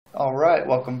Alright,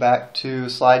 welcome back to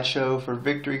Slideshow for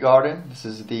Victory Garden. This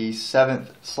is the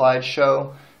 7th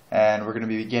slideshow, and we're going to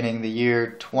be beginning the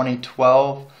year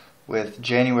 2012 with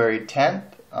January 10th.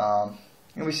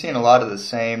 You'll be seeing a lot of the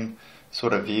same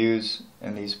sort of views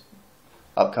in these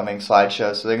upcoming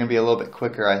slideshows, so they're going to be a little bit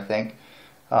quicker, I think.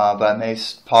 But I may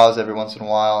pause every once in a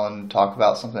while and talk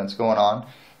about something that's going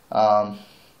on.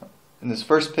 In this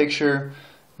first picture,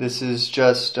 this is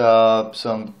just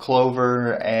some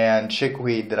clover and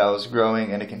chickweed that I was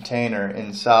growing in a container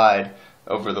inside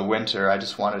over the winter. I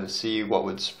just wanted to see what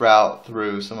would sprout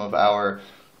through some of our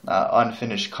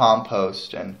unfinished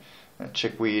compost, and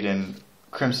chickweed and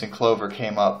crimson clover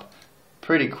came up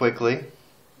pretty quickly.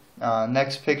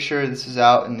 Next picture, this is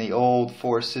out in the old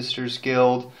Four Sisters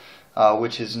Guild,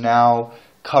 which is now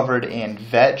covered in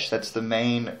vetch. That's the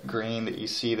main green that you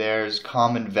see there is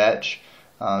common vetch.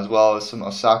 As well as some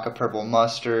Osaka purple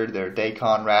mustard, there are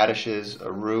daikon radishes,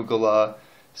 arugula,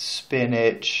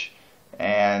 spinach,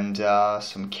 and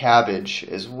some cabbage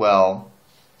as well.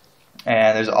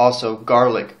 And there's also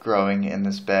garlic growing in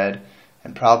this bed,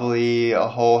 and probably a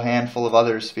whole handful of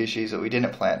other species that we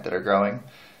didn't plant that are growing.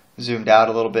 Zoomed out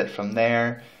a little bit from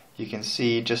there, you can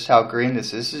see just how green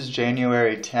this is. This is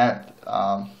January 10th,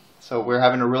 so we're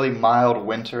having a really mild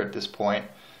winter at this point,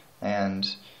 and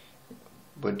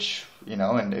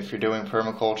and if you're doing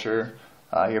permaculture,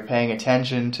 you're paying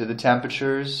attention to the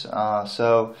temperatures.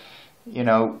 So,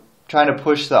 trying to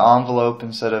push the envelope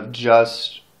instead of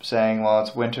just saying, well,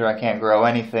 it's winter, I can't grow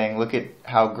anything. Look at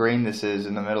how green this is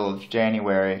in the middle of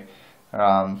January.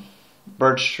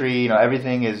 Birch tree,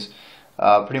 everything is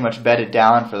pretty much bedded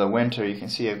down for the winter. You can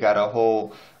see I've got a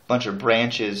whole bunch of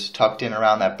branches tucked in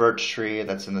around that birch tree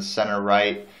that's in the center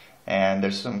right. And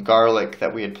there's some garlic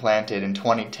that we had planted in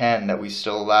 2010 that we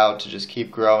still allowed to just keep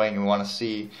growing. We want to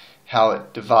see how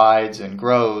it divides and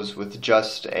grows with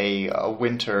just a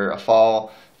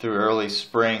fall through early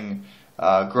spring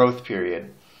growth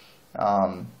period.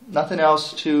 Nothing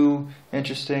else too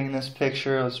interesting in this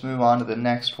picture. Let's move on to the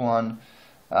next one.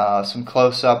 Some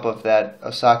close-up of that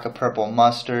Osaka purple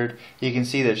mustard. You can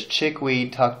see there's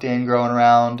chickweed tucked in growing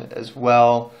around as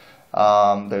well.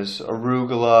 There's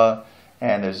arugula,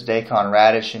 and there's daikon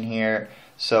radish in here.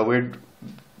 So we're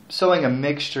sowing a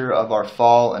mixture of our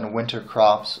fall and winter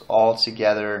crops all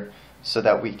together so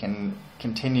that we can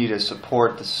continue to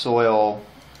support the soil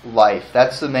life.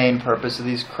 That's the main purpose of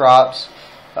these crops.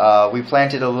 We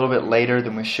planted a little bit later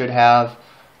than we should have.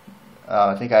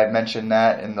 I think I had mentioned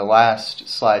that in the last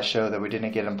slideshow that we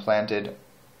didn't get them planted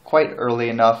quite early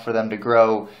enough for them to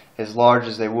grow as large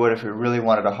as they would if we really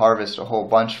wanted to harvest a whole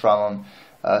bunch from them.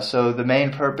 So the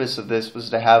main purpose of this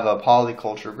was to have a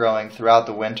polyculture growing throughout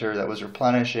the winter that was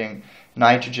replenishing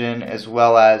nitrogen as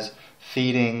well as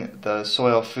feeding the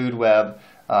soil food web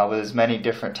with as many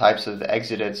different types of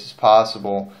exudates as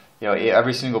possible.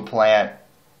 Every single plant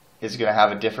is going to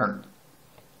have a different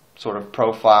sort of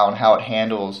profile on how it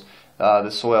handles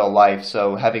the soil life.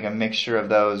 So having a mixture of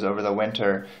those over the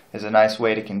winter is a nice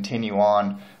way to continue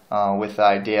on with the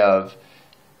idea of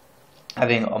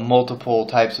having multiple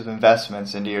types of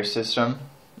investments into your system.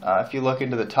 If you look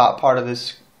into the top part of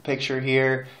this picture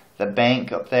here, the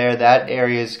bank up there, that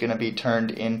area is going to be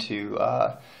turned into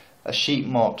a sheet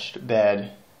mulched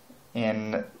bed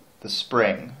in the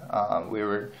spring. We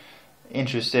were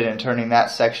interested in turning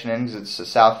that section in because it's a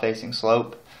south-facing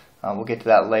slope. We'll get to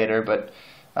that later, but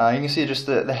you can see just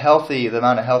the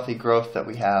amount of healthy growth that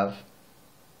we have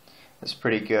is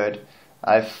pretty good.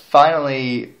 I've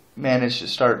finally managed to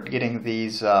start getting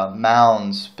these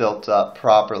mounds built up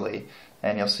properly,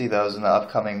 and you'll see those in the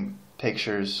upcoming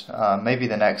pictures. Maybe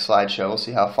the next slideshow, we'll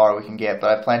see how far we can get.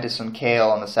 But I planted some kale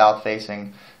on the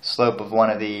south-facing slope of one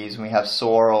of these, and we have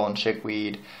sorrel and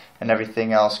chickweed and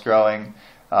everything else growing.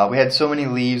 We had so many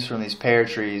leaves from these pear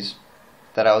trees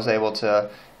that I was able to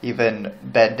even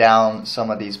bed down some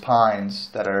of these pines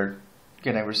that are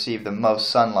going to receive the most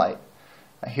sunlight.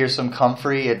 Here's some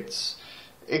comfrey.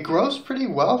 It grows pretty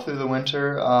well through the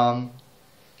winter.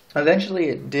 Eventually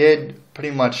it did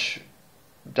pretty much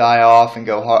die off and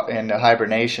go into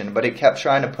hibernation, but it kept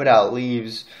trying to put out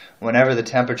leaves. Whenever the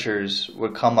temperatures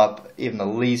would come up even the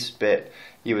least bit,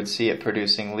 you would see it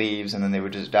producing leaves, and then they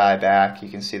would just die back. You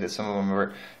can see that some of them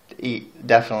were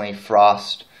definitely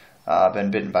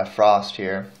been bitten by frost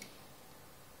here.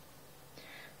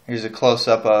 Here's a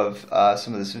close-up of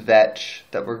some of this vetch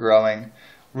that we're growing.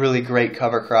 Really great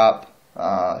cover crop.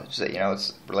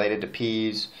 It's related to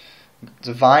peas. It's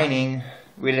vining.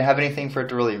 We didn't have anything for it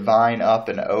to really vine up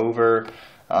and over,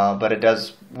 but it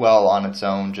does well on its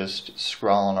own, just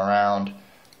scrolling around.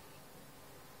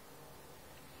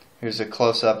 Here's a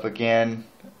close-up again.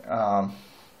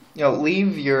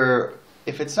 leave your,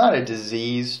 if it's not a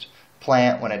diseased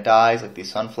plant when it dies, like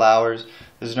these sunflowers,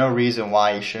 there's no reason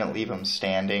why you shouldn't leave them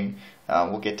standing.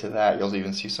 We'll get to that. You'll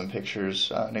even see some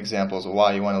pictures and examples of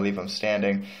why you want to leave them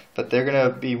standing. But they're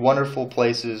going to be wonderful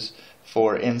places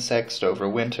for insects to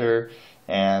overwinter,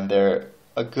 and they're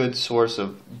a good source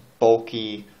of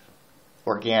bulky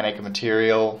organic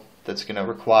material that's going to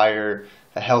require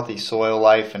a healthy soil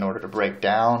life in order to break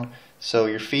down. So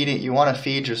you want to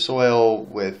feed your soil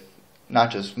with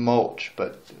not just mulch,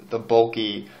 but the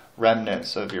bulky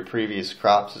remnants of your previous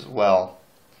crops as well.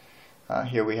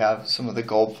 Here we have some of the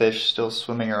goldfish still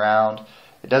swimming around.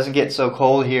 It doesn't get so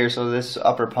cold here, so this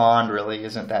upper pond really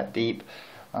isn't that deep.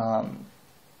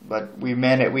 But we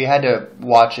had to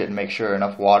watch it and make sure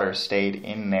enough water stayed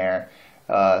in there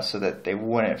so that they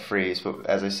wouldn't freeze. But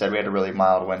as I said, we had a really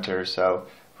mild winter, so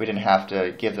we didn't have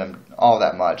to give them all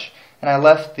that much. And I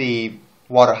left the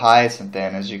water hyacinth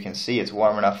in. As you can see, it's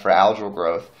warm enough for algal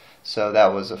growth. So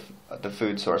that was the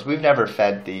food source. We've never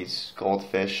fed these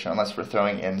goldfish unless we're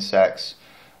throwing insects,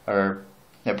 or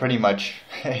pretty much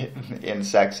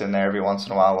insects in there. Every once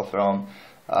in a while we'll throw them.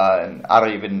 And I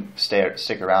don't even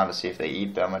stick around to see if they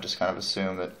eat them. I just kind of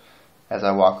assume that as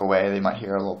I walk away they might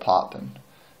hear a little pop and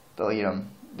they'll eat them.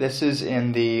 This is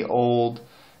in the old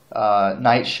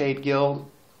nightshade guild.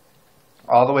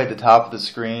 All the way at the top of the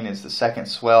screen is the second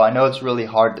swell. I know it's really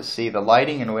hard to see. The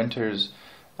lighting in winter's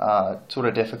sort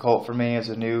of difficult for me as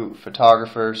a new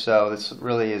photographer, so this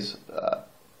really is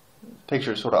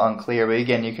picture is sort of unclear. But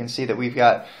again, you can see that we've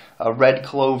got a red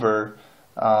clover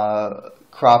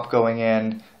crop going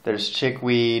in. There's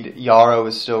chickweed. Yarrow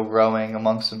is still growing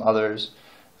amongst some others.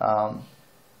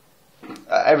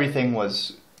 Everything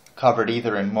was covered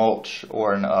either in mulch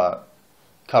or in a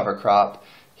cover crop.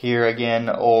 Here again,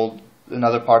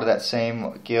 another part of that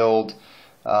same guild.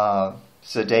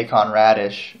 It's a daikon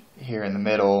radish here in the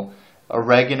middle.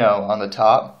 Oregano on the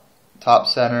top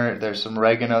center. There's some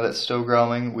oregano that's still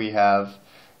growing. We have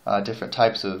different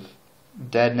types of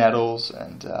dead nettles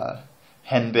and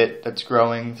henbit that's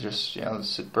growing.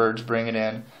 Just birds bring it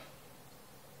in.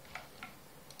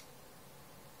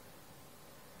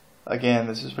 Again,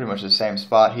 this is pretty much the same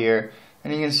spot here,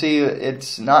 and you can see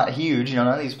it's not huge. None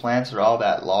of these plants are all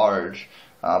that large,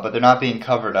 but they're not being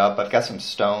covered up. I've got some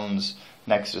stones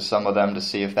next to some of them to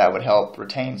see if that would help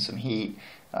retain some heat.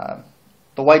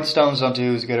 The white stones don't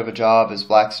do as good of a job as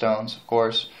black stones, of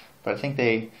course, but I think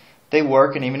they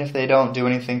work. And even if they don't do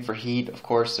anything for heat, of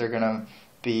course they're gonna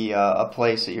be a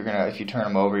place that if you turn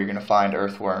them over, you're gonna find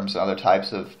earthworms and other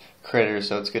types of critters.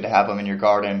 So it's good to have them in your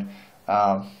garden.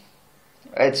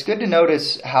 It's good to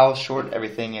notice how short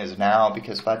everything is now,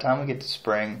 because by the time we get to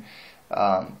spring,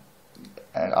 and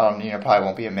probably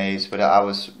won't be amazed, but I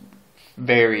was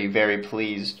very, very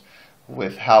pleased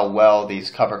with how well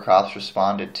these cover crops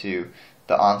responded to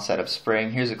the onset of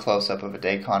spring. Here's a close-up of a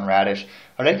daikon radish.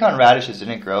 Our daikon radishes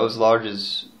didn't grow as large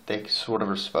as they sort of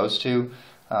were supposed to.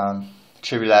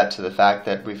 Attribute that to the fact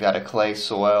that we've got a clay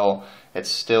soil. It's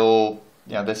still,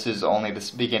 this is only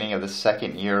the beginning of the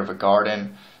second year of a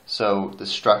garden, so the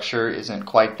structure isn't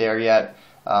quite there yet.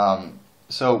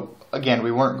 So again,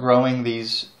 we weren't growing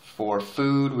these for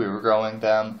food. We were growing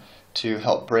them to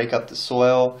help break up the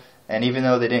soil. And even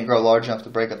though they didn't grow large enough to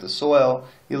break up the soil,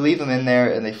 you leave them in there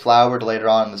and they flowered later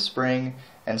on in the spring.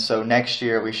 And so next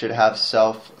year we should have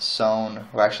self-sown,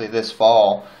 or actually this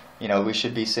fall, we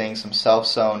should be seeing some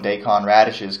self-sown daikon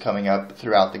radishes coming up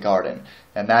throughout the garden.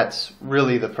 And that's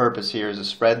really the purpose here, is to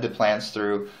spread the plants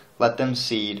through, let them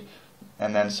seed,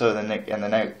 and then in the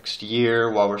next year,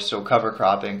 while we're still cover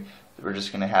cropping, we're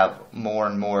just going to have more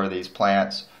and more of these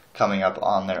plants coming up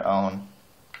on their own.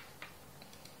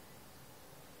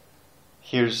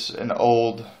 Here's an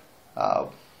old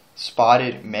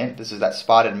spotted mint. This is that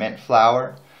spotted mint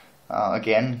flower.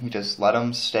 Again, you just let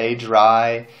them stay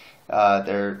dry.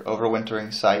 They're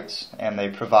overwintering sites, and they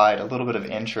provide a little bit of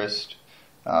interest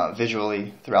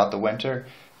visually throughout the winter.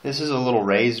 This is a little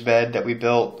raised bed that we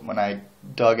built when I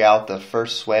dug out the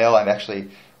first swale. I actually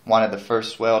wanted the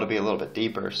first swale to be a little bit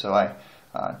deeper, so I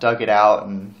dug it out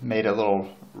and made a little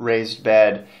raised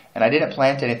bed. And I didn't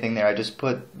plant anything there. I just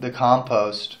put the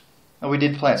compost. We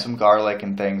did plant some garlic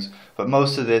and things, but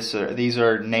most of these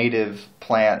are native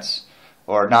plants,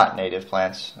 or not native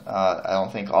plants. I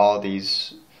don't think all of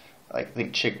these, I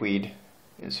think chickweed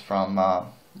is from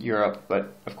Europe,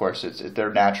 but of course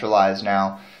they're naturalized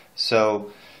now.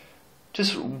 So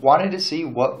just wanted to see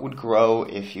what would grow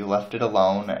if you left it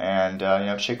alone,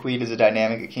 and chickweed is a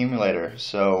dynamic accumulator,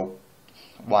 so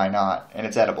why not? And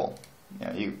it's edible.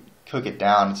 You cook it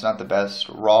down. It's not the best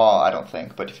raw, I don't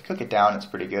think, but if you cook it down, it's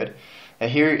pretty good.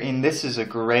 And this is a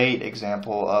great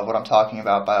example of what I'm talking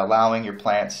about by allowing your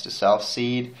plants to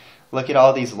self-seed. Look at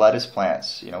all these lettuce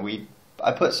plants.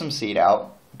 I put some seed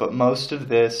out, but most of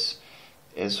this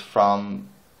is from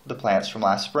the plants from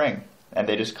last spring, and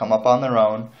they just come up on their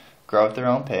own, grow at their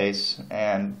own pace,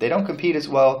 and they don't compete as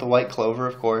well with the white clover,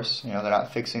 of course. They're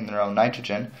not fixing their own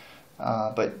nitrogen,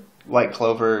 but white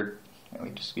clover,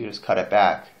 you just cut it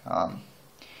back.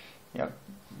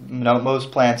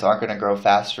 Most plants aren't going to grow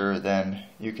faster than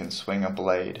you can swing a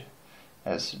blade,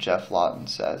 as Jeff Lawton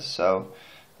says. So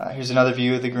here's another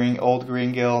view of the old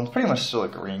green gill. It's pretty much still a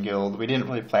green gill. We didn't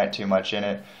really plant too much in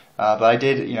it, but I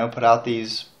did, put out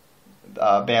these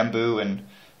bamboo and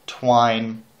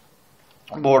twine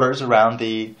borders around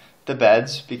the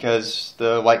beds, because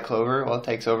the white clover, it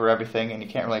takes over everything, and you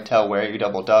can't really tell where you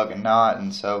double dug and not,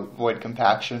 and so avoid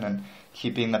compaction and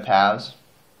keeping the paths.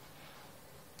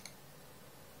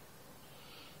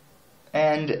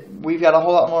 And we've got a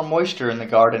whole lot more moisture in the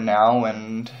garden now,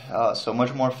 and so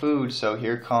much more food. So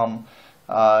here come,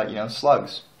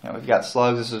 slugs. We've got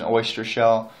slugs. This is an oyster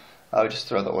shell. I would just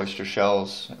throw the oyster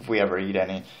shells, if we ever eat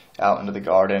any, out into the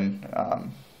garden.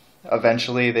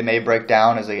 Eventually, they may break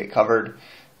down as they get covered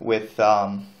with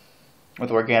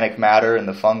organic matter, and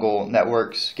the fungal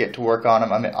networks get to work on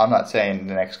them. I'm not saying in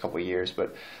the next couple of years,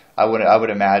 but I would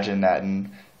imagine that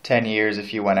in 10 years,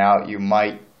 if you went out, you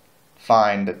might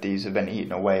find that these have been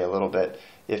eaten away a little bit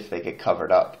if they get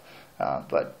covered up.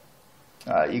 But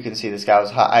you can see this guy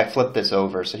I flipped this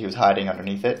over, so he was hiding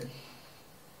underneath it.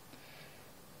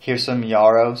 Here's some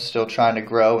yarrow still trying to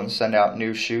grow and send out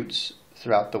new shoots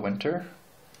throughout the winter.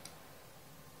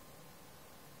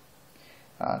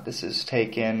 This is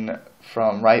taken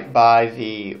from right by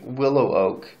the willow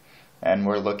oak, and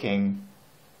we're looking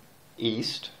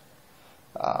east.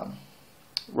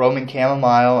 Roman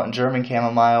chamomile and German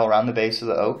chamomile around the base of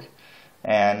the oak.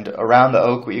 And around the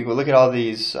oak, you look at all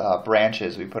these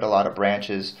branches. We put a lot of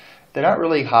branches. They're not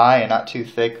really high and not too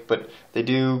thick, but they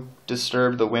do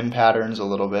disturb the wind patterns a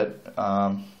little bit.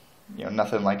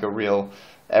 Nothing like a real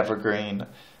evergreen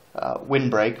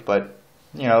windbreak, but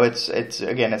it's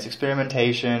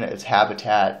experimentation, it's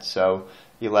habitat, so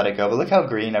you let it go. But look how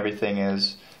green everything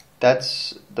is.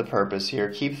 That's the purpose here.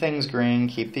 Keep things green,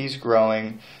 keep these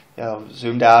growing.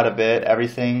 Zoomed out a bit,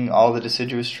 all the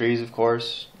deciduous trees, of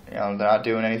course, they're not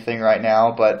doing anything right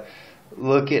now, but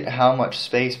look at how much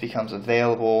space becomes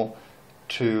available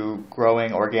to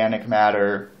growing organic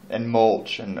matter and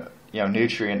mulch and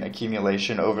nutrient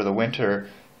accumulation over the winter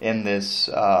in this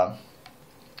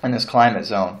climate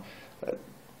zone.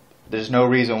 There's no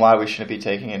reason why we shouldn't be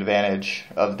taking advantage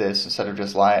of this instead of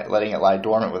just letting it lie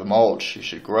dormant with mulch. You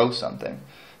should grow something.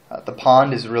 The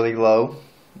pond is really low.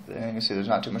 You can see there's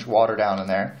not too much water down in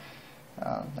there.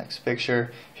 Next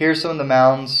picture. Here's some of the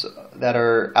mounds that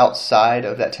are outside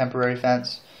of that temporary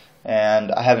fence,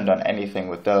 and I haven't done anything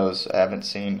with those. I haven't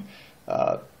seen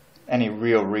any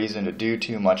real reason to do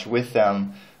too much with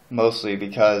them, mostly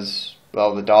because,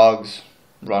 the dogs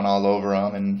run all over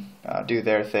them and do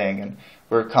their thing, and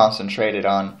we're concentrated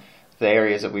on the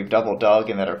areas that we've double dug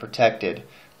and that are protected.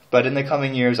 But in the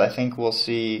coming years, I think we'll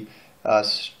see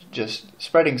us just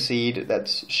spreading seed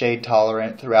that's shade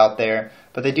tolerant throughout there.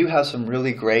 But they do have some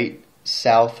really great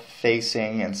south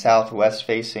facing and southwest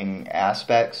facing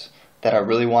aspects that I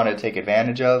really want to take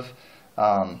advantage of.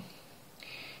 But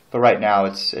right now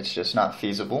it's just not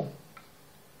feasible.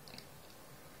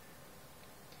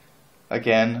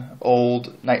 Again,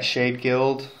 old nightshade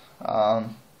guild.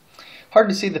 Hard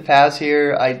to see the paths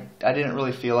here. I didn't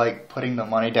really feel like putting the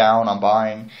money down on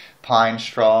buying pine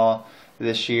straw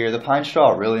this year. The pine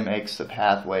straw really makes the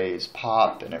pathways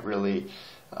pop, and it really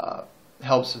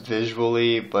helps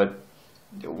visually, but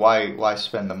why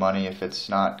spend the money if it's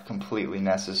not completely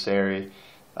necessary?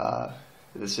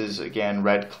 This is, again,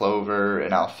 red clover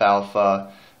and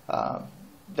alfalfa.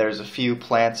 There's a few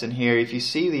plants in here. If you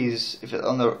see these,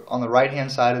 on the right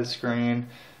hand side of the screen,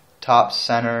 top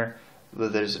center,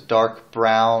 there's a dark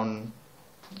brown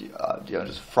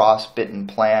just frost-bitten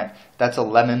plant. That's a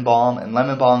lemon balm, and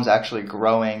lemon balm's actually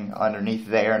growing underneath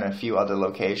there and a few other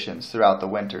locations throughout the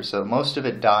winter. So most of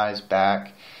it dies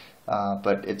back,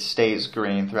 but it stays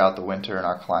green throughout the winter in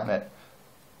our climate.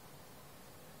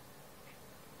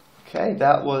 Okay,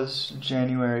 that was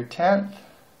January 10th.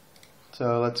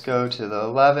 So let's go to the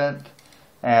 11th,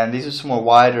 and these are some more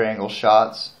wider angle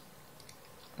shots.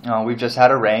 We've just had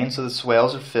a rain, so the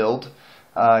swales are filled.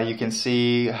 You can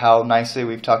see how nicely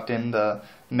we've tucked in the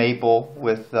maple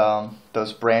with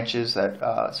those branches,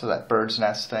 so that bird's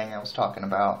nest thing I was talking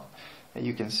about.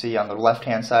 You can see on the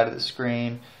left-hand side of the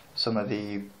screen some of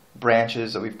the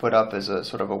branches that we've put up as a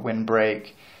sort of a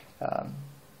windbreak.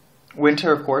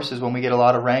 Winter, of course, is when we get a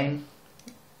lot of rain,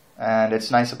 and it's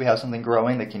nice that we have something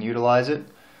growing that can utilize it.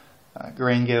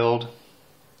 Grain guild.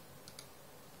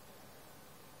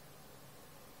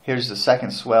 Here's the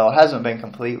second swell. It hasn't been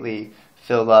completely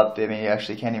filled up. I mean, you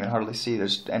actually can't even hardly see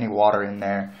there's any water in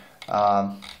there.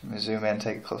 Let me zoom in,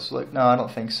 take a closer look. No, I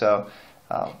don't think so.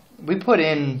 We put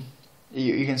in,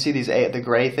 you can see these the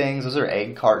gray things. Those are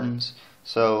egg cartons.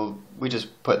 So we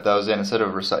just put those in instead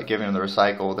of giving them the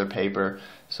recycle, their paper.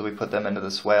 So we put them into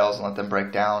the swales and let them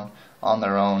break down on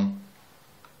their own.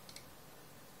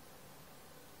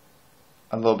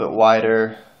 A little bit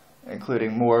wider,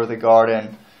 including more of the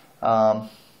garden.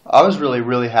 I was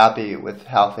really happy with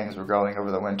how things were going over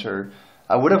the winter.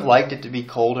 I would have liked it to be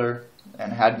colder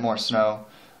and had more snow,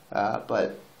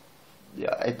 but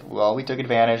yeah, well, we took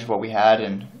advantage of what we had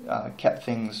and kept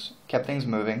things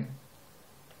moving.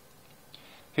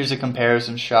 Here's a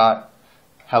comparison shot: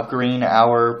 how green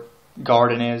our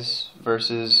garden is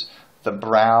versus the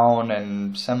brown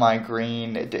and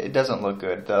semi-green. It doesn't look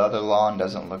good. The other lawn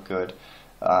doesn't look good.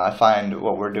 I find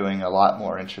what we're doing a lot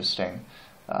more interesting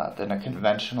than a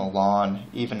conventional lawn,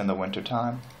 even in the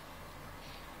wintertime.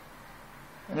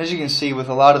 And as you can see, with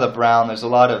a lot of the brown, there's a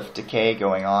lot of decay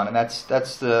going on, and that's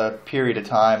the period of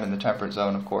time in the temperate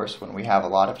zone, of course, when we have a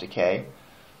lot of decay.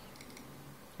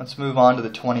 Let's move on to the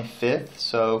 25th.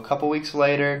 So a couple weeks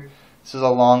later, this is a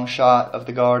long shot of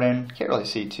the garden. Can't really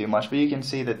see too much, but you can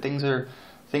see that things are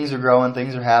growing,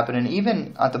 things are happening.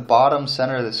 Even at the bottom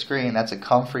center of the screen, that's a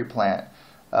comfrey plant.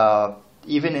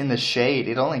 Even in the shade,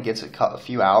 it only gets a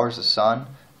few hours of sun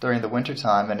during the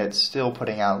wintertime, and it's still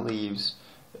putting out leaves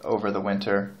over the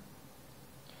winter.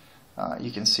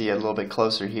 You can see it a little bit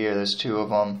closer here. There's two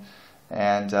of them.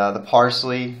 And the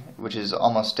parsley, which is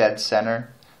almost dead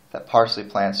center, that parsley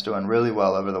plant's doing really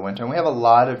well over the winter. And we have a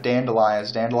lot of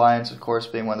dandelions. Dandelions, of course,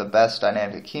 being one of the best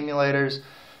dynamic accumulators,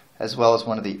 as well as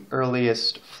one of the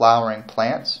earliest flowering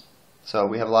plants. So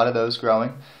we have a lot of those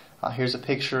growing. Here's a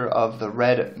picture of the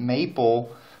red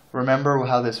maple. Remember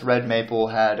how this red maple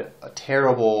had a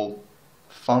terrible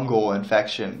fungal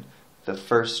infection the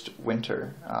first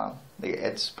winter.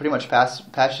 It's pretty much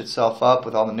patched itself up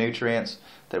with all the nutrients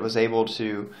that it was able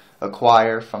to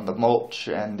acquire from the mulch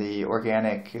and the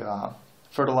organic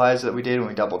fertilizer that we did when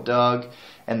we double dug.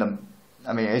 And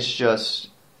I mean, it's just,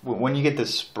 when you get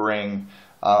this spring,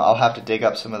 I'll have to dig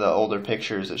up some of the older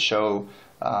pictures that show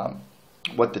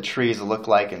what the trees look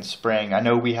like in spring. I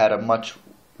know we had a much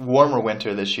warmer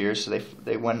winter this year, so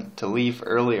they went to leaf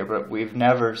earlier, but we've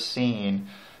never seen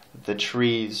the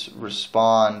trees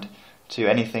respond to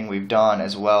anything we've done,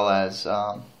 as well as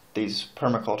these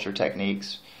permaculture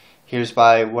techniques. Here's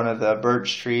by one of the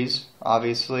birch trees.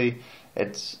 Obviously,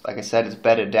 it's, like I said, it's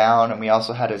bedded down, and we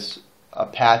also had a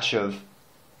patch of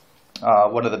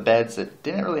one of the beds that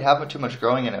didn't really have too much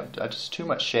growing in it, just too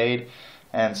much shade,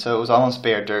 and so it was almost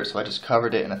bare dirt, so I just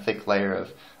covered it in a thick layer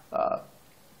of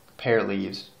pear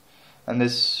leaves. And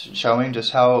this showing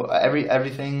just how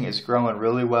everything is growing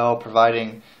really well,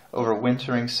 providing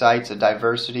overwintering sites, a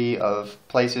diversity of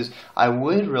places. I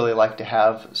would really like to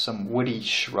have some woody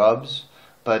shrubs,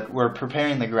 but we're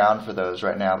preparing the ground for those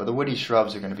right now. But the woody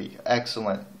shrubs are going to be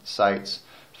excellent sites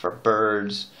for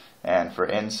birds and for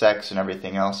insects and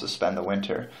everything else to spend the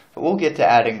winter. But we'll get to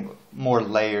adding more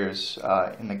layers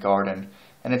in the garden.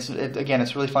 And again,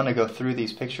 it's really fun to go through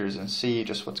these pictures and see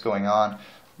just what's going on.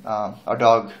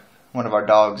 One of our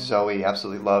dogs, Zoe,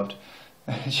 absolutely loved.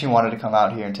 She wanted to come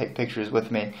out here and take pictures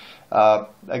with me.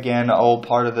 Again, an old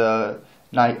part of the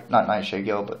not Nightshade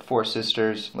Guild, but Four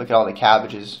Sisters. Look at all the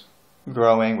cabbages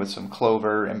growing with some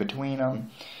clover in between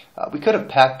them. We could have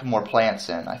packed more plants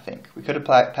in, I think. We could have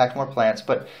packed more plants,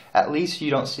 but at least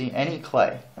you don't see any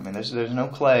clay. I mean, there's no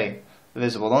clay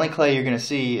visible. The only clay you're going to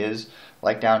see is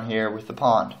like down here with the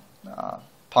pond.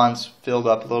 Pond's filled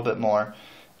up a little bit more,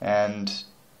 and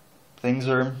things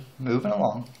are moving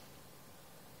along.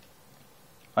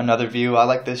 Another view, I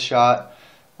like this shot.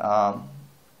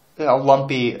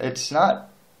 Lumpy, it's not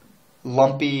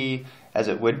lumpy as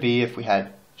it would be if we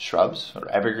had shrubs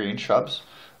or evergreen shrubs,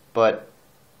 but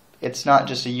it's not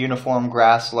just a uniform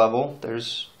grass level.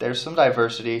 There's some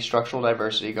diversity, structural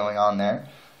diversity going on there.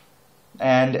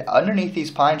 And underneath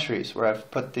these pine trees where I've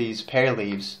put these pear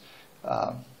leaves,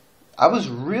 I was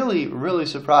really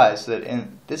surprised that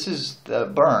this is the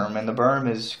berm, and the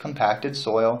berm is compacted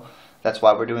soil. That's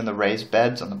why we're doing the raised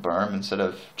beds on the berm instead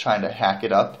of trying to hack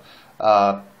it up.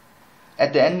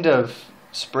 At the end of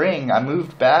spring, I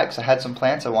moved back because I had some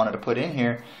plants I wanted to put in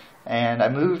here, and I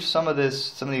moved some of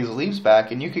these leaves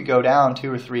back, and you could go down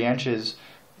 2 or 3 inches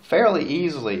fairly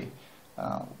easily.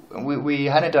 We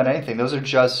hadn't done anything. Those are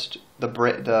just the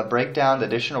breakdown, the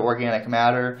additional organic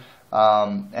matter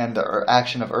and the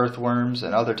action of earthworms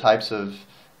and other types of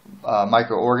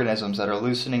microorganisms that are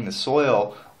loosening the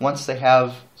soil once they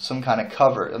have some kind of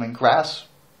cover. I mean, grass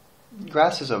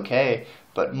is okay,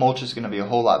 but mulch is going to be a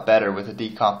whole lot better with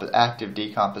a active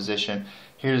decomposition.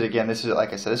 Here's again, this is,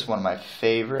 like I said, this is one of my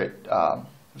favorite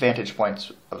vantage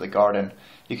points of the garden.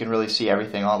 You can really see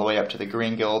everything all the way up to the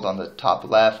green gild on the top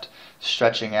left,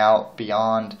 stretching out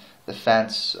beyond the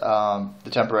fence,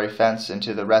 the temporary fence,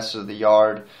 into the rest of the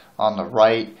yard on the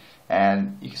right,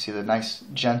 and you can see the nice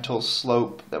gentle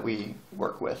slope that we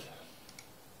work with.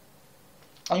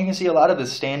 And you can see a lot of the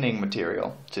standing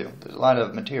material too. There's a lot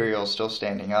of material still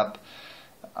standing up.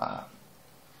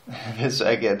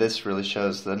 This really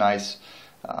shows the nice,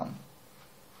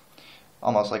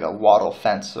 almost like a wattle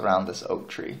fence around this oak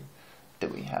tree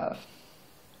that we have.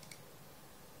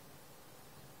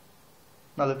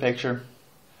 Another picture.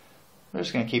 We're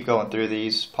just going to keep going through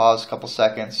these. Pause a couple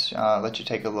seconds, let you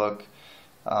take a look.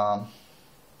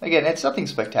 Again, it's nothing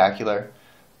spectacular,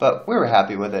 but we were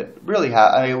happy with it. Really,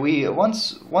 I mean,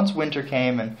 once winter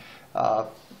came and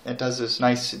it does this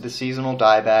nice the seasonal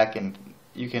dieback, and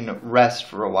you can rest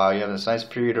for a while. You have this nice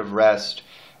period of rest,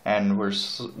 and we're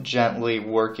gently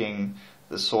working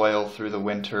the soil through the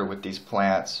winter with these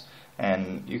plants,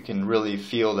 and you can really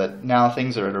feel that now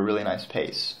things are at a really nice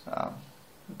pace.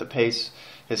 The pace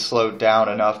has slowed down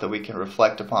enough that we can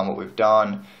reflect upon what we've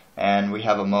done, and we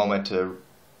have a moment to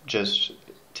just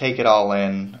take it all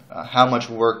in, how much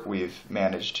work we've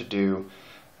managed to do.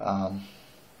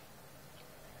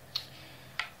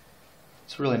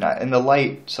 It's really nice, and the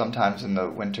light sometimes in the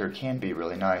winter can be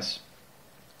really nice.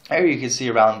 Here you can see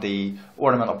around the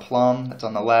ornamental plum that's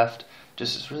on the left,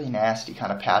 just this really nasty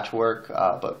kind of patchwork,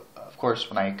 but of course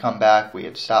when I come back we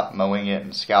had stopped mowing it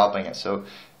and scalping it, so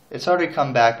it's already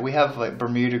come back. We have like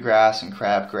Bermuda grass and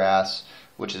crabgrass,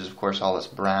 which is of course all this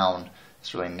brown,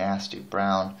 this really nasty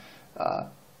brown.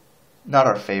 Not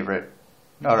our favorite,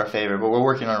 but we're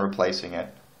working on replacing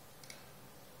it.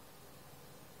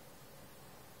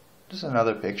 Just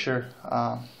another picture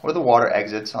where the water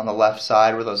exits on the left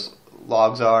side, where those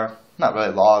logs are. Not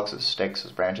really logs, it's sticks,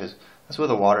 it's branches. That's where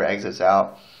the water exits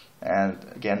out. And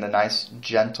again, the nice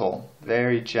gentle,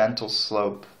 very gentle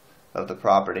slope of the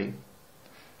property.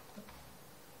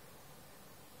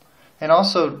 And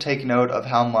also take note of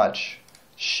how much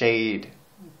shade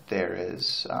there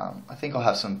is. I think I'll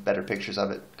have some better pictures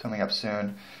of it coming up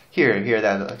soon. Here,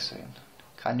 that looks.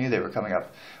 I knew they were coming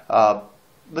up.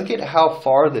 Look at how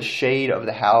far the shade of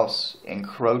the house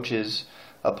encroaches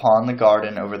upon the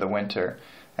garden over the winter.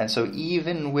 And so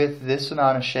even with this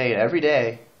amount of shade every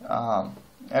day,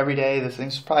 this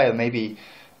thing's probably maybe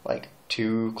like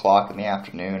 2 o'clock in the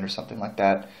afternoon or something like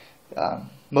that.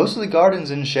 Most of the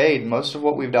garden's in shade, most of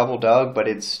what we've double dug, but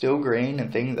it's still green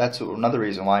and things. That's another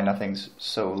reason why nothing's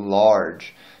so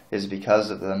large, is because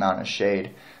of the amount of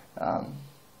shade.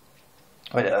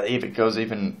 But if it goes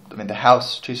even, I mean, the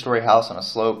house, 2-story house on a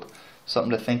slope,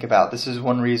 something to think about. This is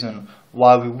one reason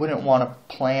why we wouldn't want to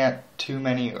plant too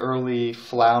many early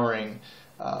flowering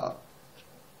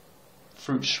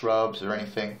fruit shrubs or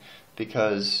anything,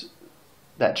 because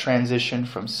that transition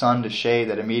from sun to shade,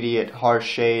 that immediate harsh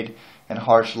shade and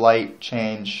harsh light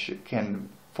change, can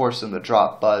force them to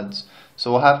drop buds. So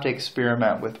we'll have to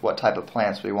experiment with what type of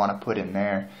plants we want to put in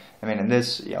there. I mean, in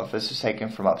this, if this is taken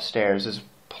from upstairs, this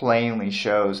plainly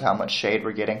shows how much shade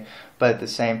we're getting. But at the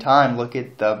same time, look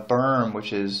at the berm,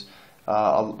 which is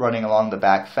running along the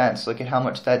back fence. Look at how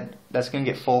much that's going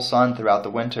to get full sun throughout the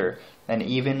winter. And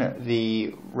even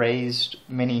the raised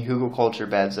mini hugelkultur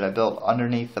beds that I built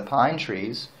underneath the pine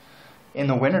trees, in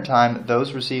the wintertime,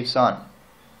 those receive sun.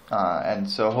 And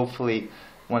so hopefully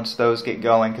once those get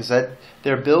going, because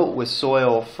they're built with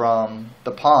soil from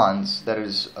the ponds that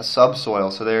is a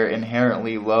subsoil, so they're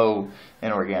inherently low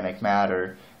in organic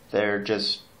matter. They're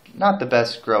just not the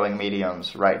best growing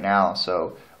mediums right now,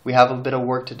 so we have a bit of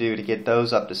work to do to get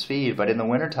those up to speed. But in the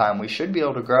wintertime we should be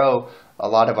able to grow a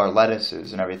lot of our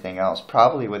lettuces and everything else,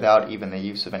 probably without even the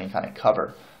use of any kind of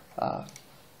cover.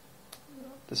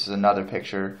 This is another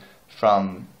picture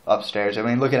from upstairs. I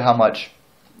mean, look at how much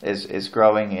is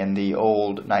growing in the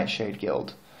old nightshade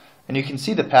guild. And you can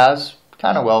see the paths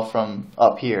kind of well from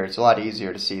up here. It's a lot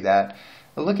easier to see that.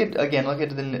 But look at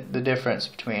the difference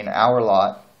between our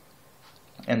lot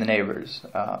and the neighbors.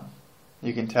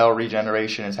 You can tell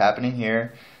regeneration is happening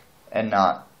here and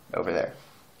not over there.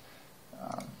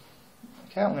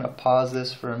 Okay, I'm going to pause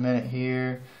this for a minute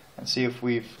here and see if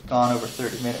we've gone over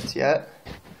 30 minutes yet.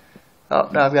 Oh,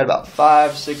 no, I've got about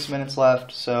 5-6 minutes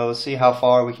left, so let's see how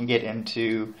far we can get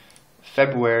into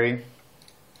February.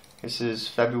 This is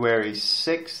February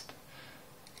 6th.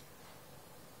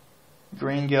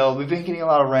 green gill, we've been getting a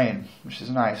lot of rain, which is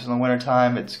nice. In the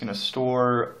wintertime, it's going to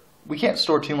store, we can't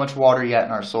store too much water yet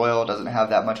in our soil. It doesn't have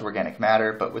that much organic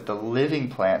matter, but with the living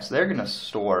plants, they're going to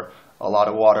store a lot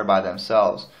of water by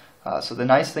themselves. So the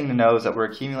nice thing to know is that we're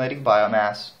accumulating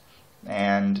biomass,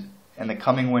 and in the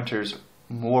coming winters,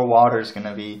 more water is going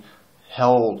to be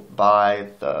held by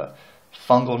the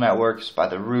fungal networks, by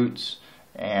the roots,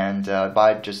 and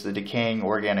by just the decaying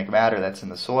organic matter that's in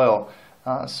the soil.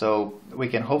 So we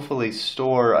can hopefully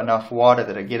store enough water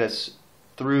that'll get us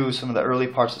through some of the early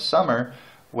parts of summer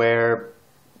where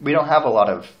we don't have a lot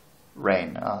of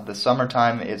rain. The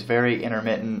summertime is very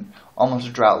intermittent,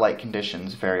 almost drought-like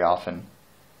conditions very often.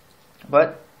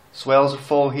 But swales are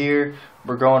full here.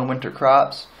 We're growing winter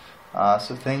crops,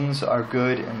 so things are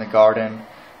good in the garden.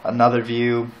 Another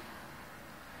view.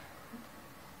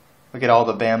 Look at all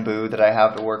the bamboo that I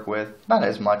have to work with. Not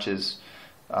as much as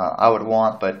I would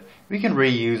want, but we can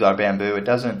reuse our bamboo. It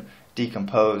doesn't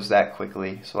decompose that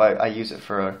quickly, so I use it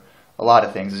for a lot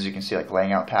of things, as you can see, like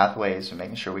laying out pathways and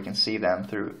making sure we can see them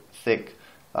through thick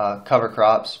cover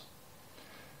crops.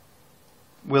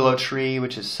 Willow tree,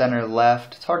 which is center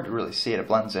left. It's hard to really see it. It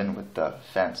blends in with the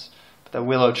fence. But the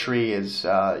willow tree is,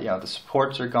 the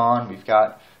supports are gone. We've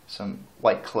got some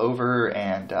white clover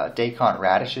and daikon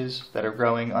radishes that are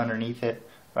growing underneath it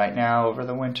right now over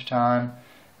the winter time.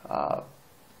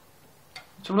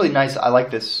 It's really nice. I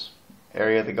like this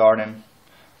area of the garden.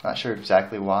 Not sure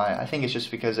exactly why. I think it's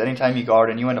just because anytime you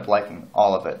garden, you end up liking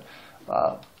all of it.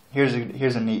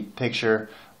 Here's a neat picture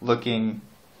looking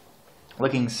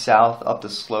south up the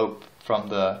slope from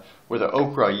where the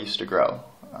okra used to grow.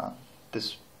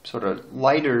 This sort of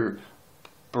lighter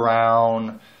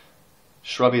brown,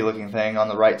 shrubby looking thing on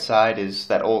the right side is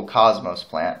that old cosmos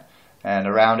plant, and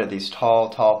around it these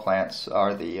tall plants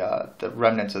are the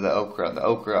remnants of the okra. The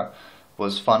okra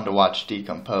was fun to watch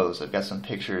decompose. I've got some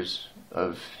pictures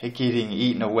of it getting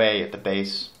eaten away at the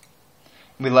base.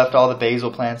 We left all the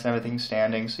basil plants and everything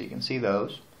standing, so you can see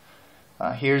those.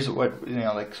 Here's what,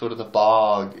 like sort of the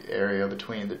bog area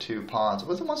between the two ponds.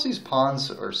 Once these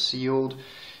ponds are sealed,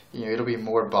 it'll be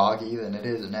more boggy than it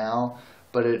is now,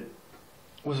 but it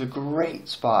was a great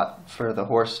spot for the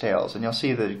horsetails, and you'll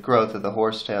see the growth of the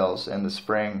horsetails in the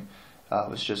spring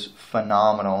was just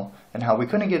phenomenal, and how we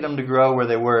couldn't get them to grow where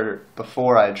they were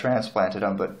before I had transplanted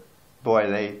them, but boy,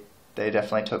 they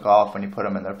definitely took off when you put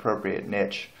them in the appropriate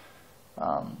niche.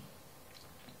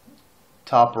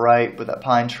 Top right with that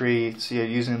pine tree, see you're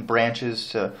using branches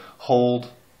to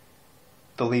hold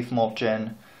the leaf mulch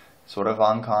in, sort of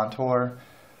on contour.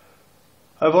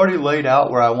 I've already laid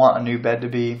out where I want a new bed to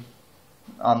be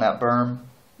on that berm.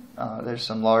 There's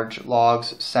some large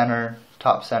logs,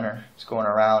 top center, it's going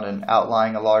around and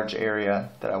outlining a large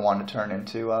area that I want to turn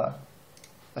into a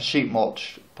sheep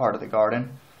mulch part of the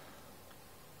garden.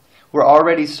 We're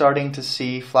already starting to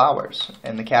see flowers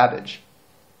in the cabbage.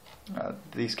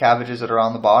 These cabbages that are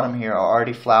on the bottom here are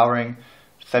already flowering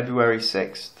February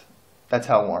 6th. That's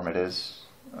how warm it is.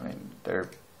 I mean, they're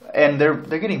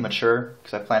getting mature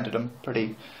because I planted them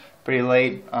pretty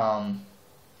late.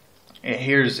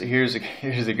 Here's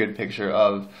a good picture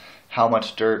of how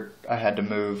much dirt I had to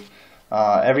move.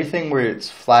 Everything where it's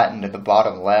flattened at the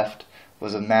bottom left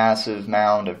was a massive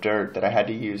mound of dirt that I had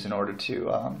to use in order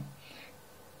to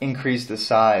increase the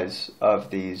size of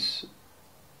these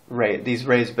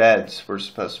raised beds. Were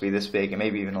supposed to be this big and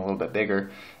maybe even a little bit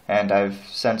bigger, and I've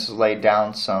since laid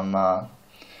down some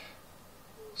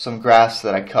grass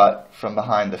that I cut from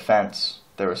behind the fence.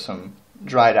 There was some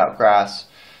dried out grass,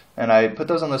 and I put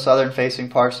those on the southern facing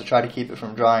parts to try to keep it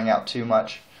from drying out too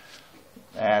much,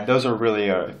 and those are really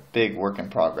a big work in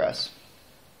progress.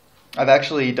 I've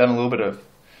actually done a little bit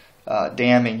of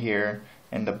damming here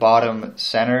in the bottom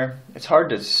center. It's hard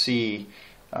to see,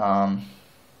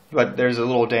 but there's a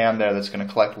little dam there that's going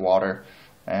to collect water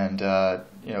and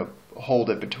hold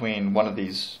it between one of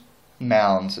these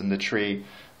mounds and the tree.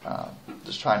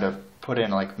 Just trying to put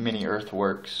in like mini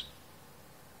earthworks.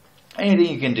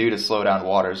 Anything you can do to slow down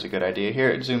water is a good idea.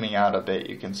 Here, zooming out a bit,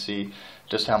 you can see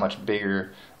just how much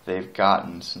bigger they've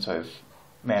gotten since I've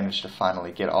managed to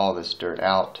finally get all this dirt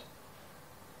out.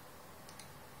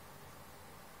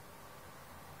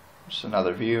 Just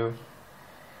another view.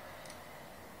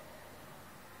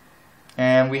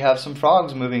 And we have some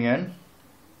frogs moving in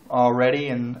already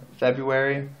in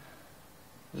February.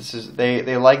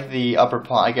 They like the upper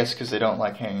pond, I guess, because they don't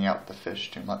like hanging out with the fish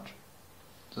too much.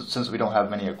 Since we don't have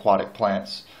many aquatic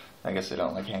plants, I guess they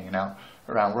don't like hanging out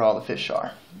around where all the fish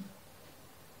are.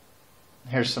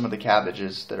 Here's some of the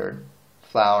cabbages that are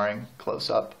flowering close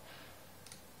up.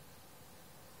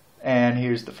 And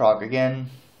here's the frog again.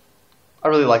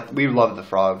 We love the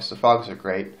frogs. The frogs are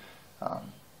great.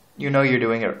 you know you're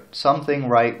doing something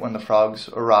right when the frogs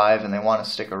arrive and they want to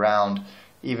stick around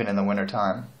even in the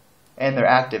wintertime. And they're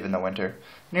active in the winter.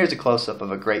 And here's a close-up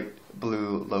of a great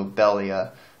blue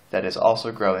lobelia that is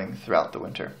also growing throughout the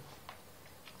winter.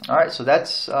 Alright, so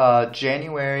that's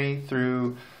January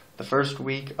through the first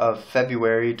week of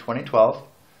February 2012.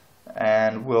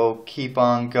 And we'll keep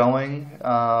on going.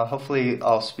 Hopefully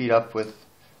I'll speed up with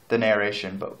the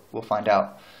narration, but we'll find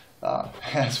out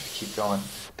as we keep going.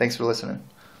 Thanks for listening.